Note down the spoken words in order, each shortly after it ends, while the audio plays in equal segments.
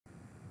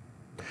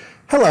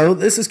Hello,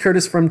 this is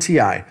Curtis from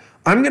TI.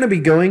 I'm going to be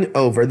going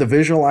over the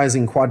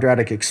Visualizing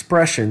Quadratic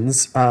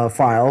Expressions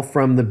file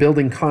from the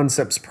Building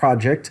Concepts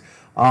project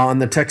on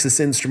the Texas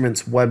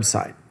Instruments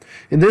website.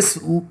 In this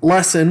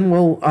lesson,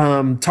 we'll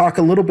talk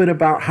a little bit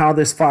about how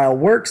this file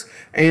works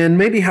and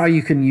maybe how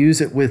you can use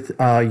it with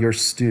your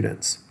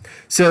students.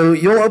 So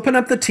you'll open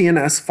up the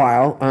TNS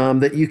file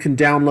that you can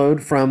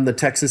download from the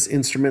Texas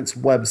Instruments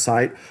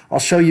website. I'll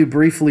show you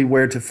briefly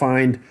where to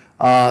find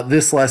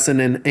this lesson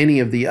and any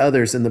of the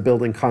others in the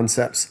Building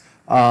Concepts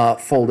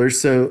folders.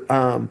 So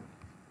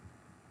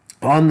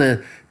on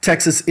the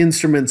Texas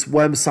Instruments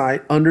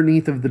website,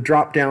 underneath of the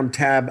drop-down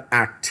tab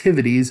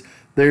Activities,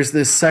 there's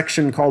this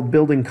section called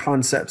Building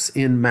Concepts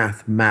in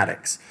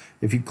Mathematics.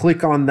 If you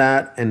click on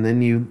that and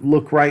then you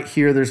look right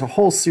here, there's a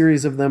whole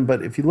series of them,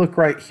 but if you look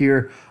right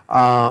here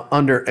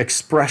under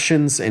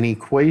Expressions and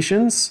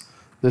Equations,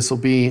 this will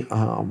be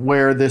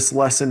where this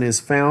lesson is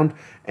found.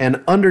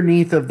 And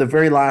underneath of the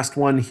very last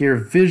one here,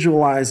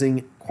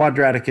 Visualizing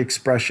Quadratic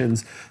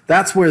Expressions,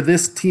 that's where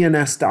this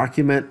TNS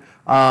document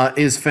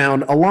is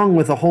found, along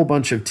with a whole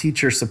bunch of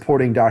teacher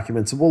supporting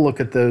documents. We'll look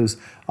at those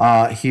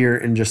here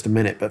in just a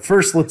minute. But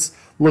first, let's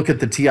look at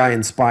the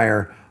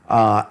TI-Nspire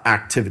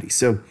activity.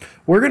 So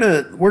we're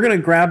gonna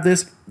grab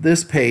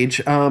this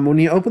page. When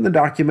you open the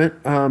document,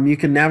 you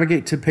can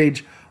navigate to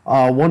page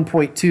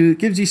 1.2. It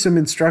gives you some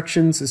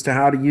instructions as to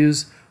how to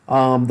use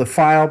the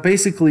file.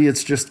 Basically,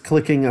 it's just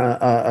clicking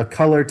a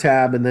color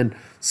tab and then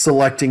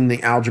selecting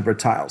the algebra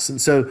tiles. And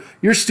so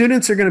your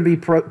students are going to be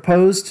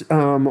posed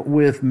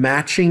with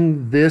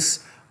matching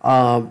this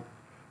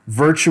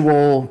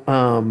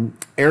virtual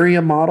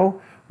area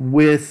model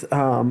with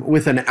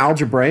an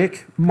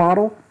algebraic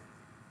model.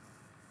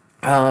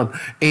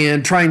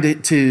 And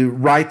trying to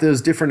write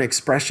those different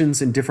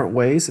expressions in different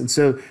ways. And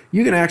so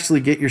you can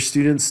actually get your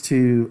students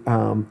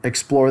to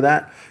explore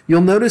that. You'll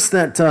notice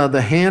that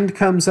the hand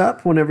comes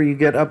up whenever you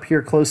get up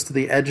here close to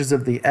the edges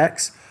of the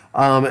X.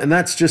 And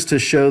that's just to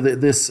show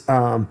that this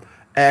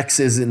X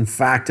is in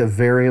fact a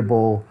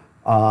variable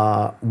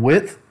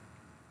width.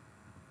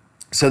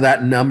 So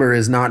that number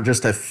is not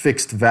just a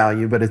fixed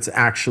value, but it's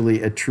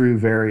actually a true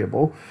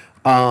variable.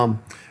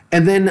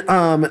 And then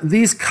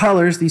these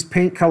colors, these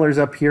paint colors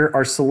up here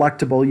are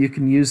selectable. You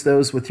can use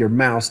those with your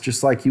mouse,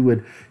 just like you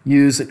would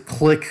use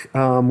click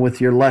with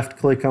your left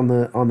click on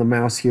the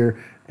mouse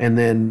here, and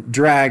then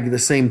drag. The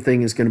same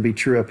thing is going to be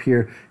true up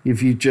here.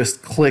 If you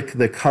just click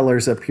the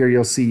colors up here,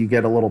 you'll see you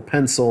get a little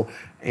pencil,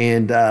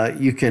 and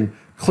you can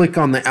click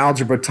on the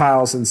algebra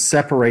tiles and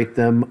separate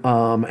them,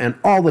 and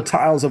all the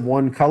tiles of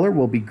one color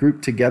will be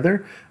grouped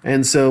together.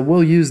 And so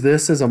we'll use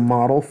this as a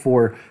model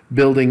for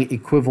building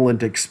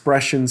equivalent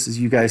expressions. As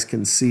you guys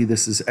can see,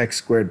 this is x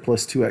squared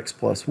plus 2x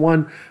plus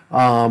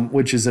 1,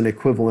 which is an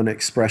equivalent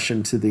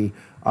expression to the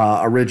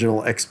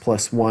original x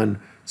plus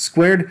 1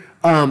 squared.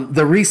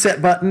 The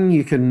reset button,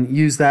 you can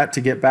use that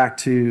to get back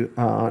to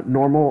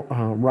normal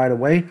right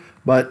away,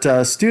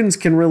 but students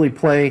can really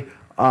play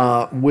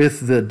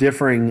with the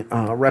differing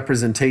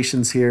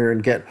representations here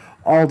and get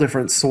all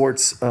different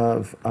sorts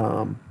of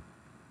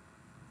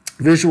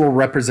visual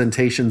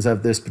representations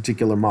of this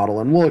particular model,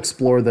 and we'll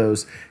explore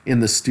those in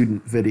the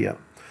student video.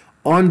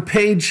 On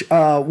page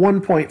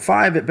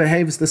 1.5, it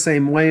behaves the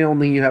same way,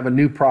 only you have a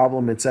new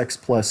problem. It's x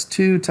plus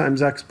 2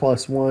 times x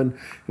plus 1,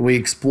 and we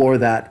explore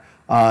that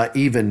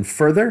even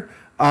further.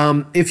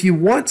 If you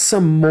want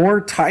some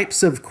more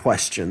types of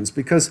questions,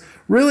 because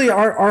really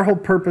our whole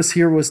purpose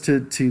here was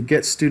to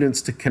get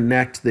students to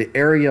connect the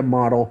area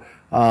model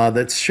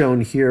that's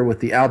shown here with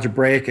the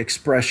algebraic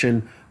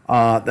expression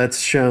that's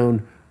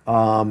shown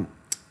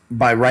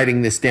by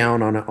writing this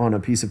down on a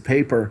piece of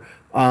paper.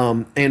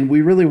 And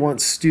we really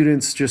want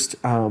students just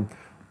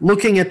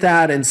looking at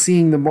that and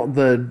seeing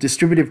the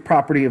distributive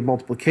property of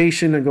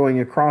multiplication and going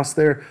across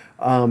there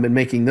and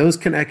making those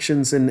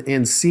connections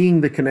and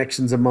seeing the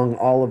connections among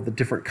all of the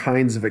different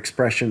kinds of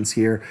expressions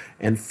here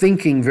and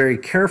thinking very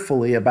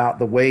carefully about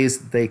the ways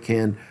that they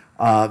can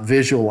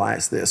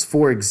visualize this.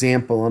 For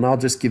example, and I'll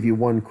just give you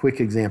one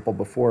quick example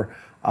before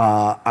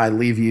I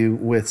leave you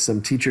with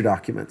some teacher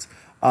documents.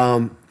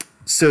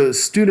 So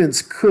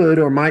students could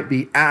or might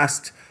be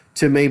asked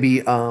to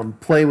maybe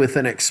play with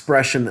an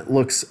expression that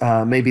looks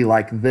maybe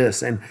like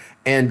this,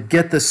 and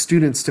get the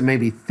students to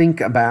maybe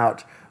think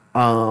about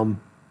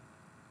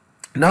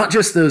not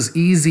just those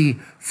easy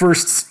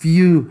first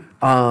few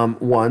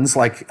ones,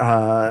 like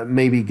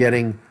maybe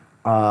getting,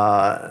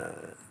 I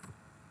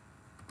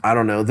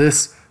don't know,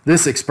 this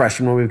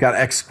expression where we've got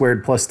x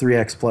squared plus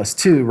 3x plus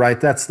 2,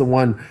 right? That's the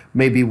one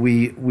maybe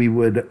we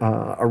would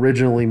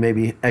originally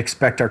maybe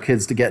expect our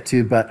kids to get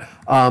to, but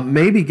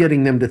maybe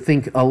getting them to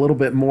think a little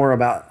bit more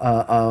about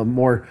a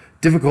more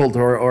difficult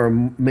or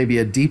maybe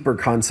a deeper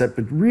concept,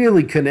 but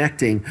really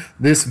connecting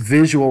this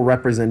visual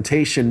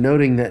representation,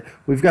 noting that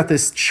we've got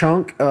this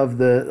chunk of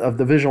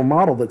the visual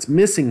model that's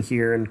missing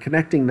here, and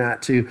connecting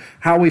that to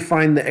how we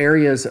find the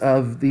areas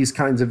of these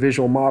kinds of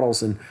visual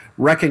models, and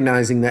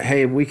recognizing that,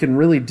 hey, we can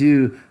really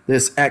do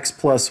this x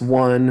plus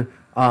 1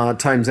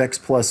 times x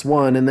plus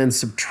 1 and then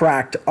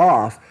subtract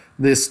off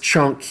this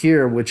chunk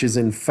here, which is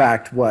in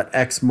fact what,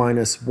 x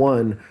minus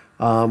 1,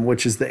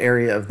 which is the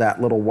area of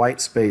that little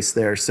white space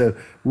there. So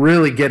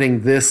really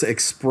getting this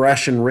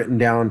expression written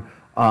down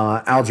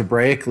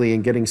algebraically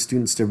and getting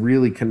students to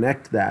really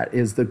connect that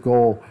is the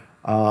goal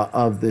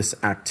of this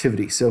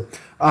activity. So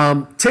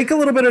take a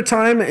little bit of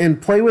time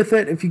and play with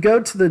it. If you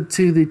go to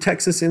the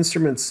Texas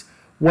Instruments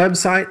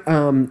website,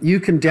 you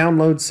can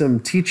download some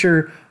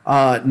teacher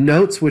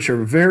notes, which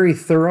are very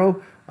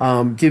thorough,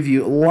 give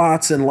you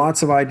lots and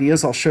lots of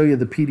ideas. I'll show you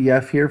the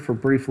PDF here for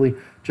briefly,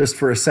 just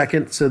for a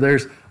second. So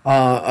there's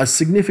a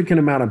significant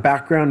amount of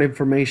background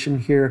information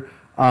here,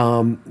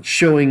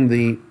 showing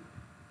the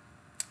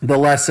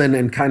lesson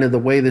and kind of the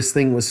way this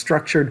thing was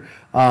structured,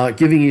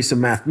 giving you some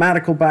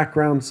mathematical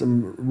background,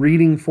 some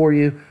reading for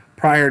you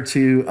prior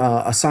to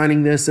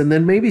assigning this, and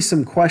then maybe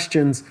some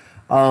questions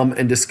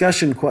and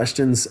discussion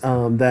questions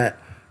that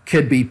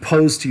could be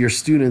posed to your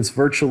students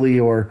virtually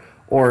or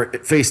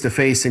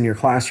face-to-face in your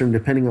classroom,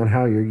 depending on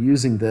how you're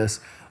using this.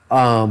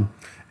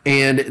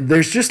 And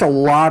there's just a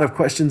lot of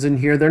questions in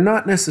here. They're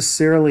not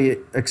necessarily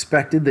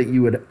expected that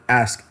you would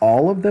ask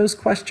all of those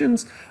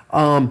questions,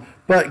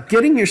 but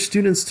getting your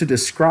students to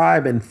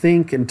describe and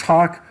think and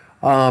talk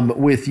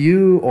with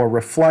you or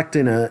reflect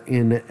in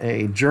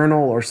a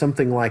journal or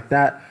something like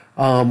that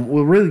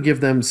will really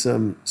give them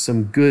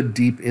some good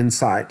deep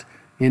insight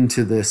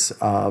into this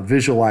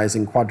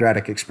visualizing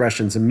quadratic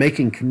expressions and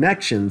making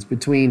connections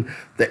between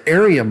the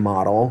area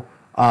model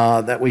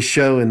that we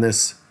show in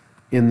this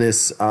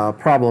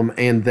problem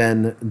and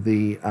then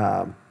the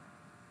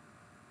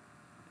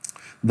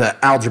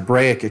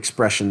algebraic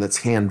expression that's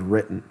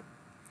handwritten.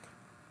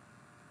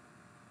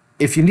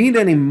 If you need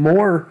any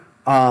more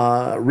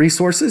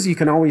resources, you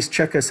can always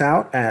check us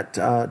out at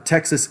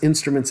Texas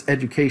Instruments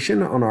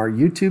Education on our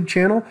YouTube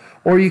channel,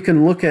 or you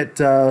can look at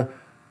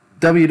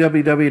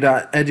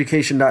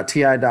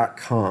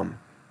www.education.ti.com.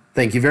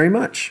 Thank you very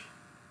much.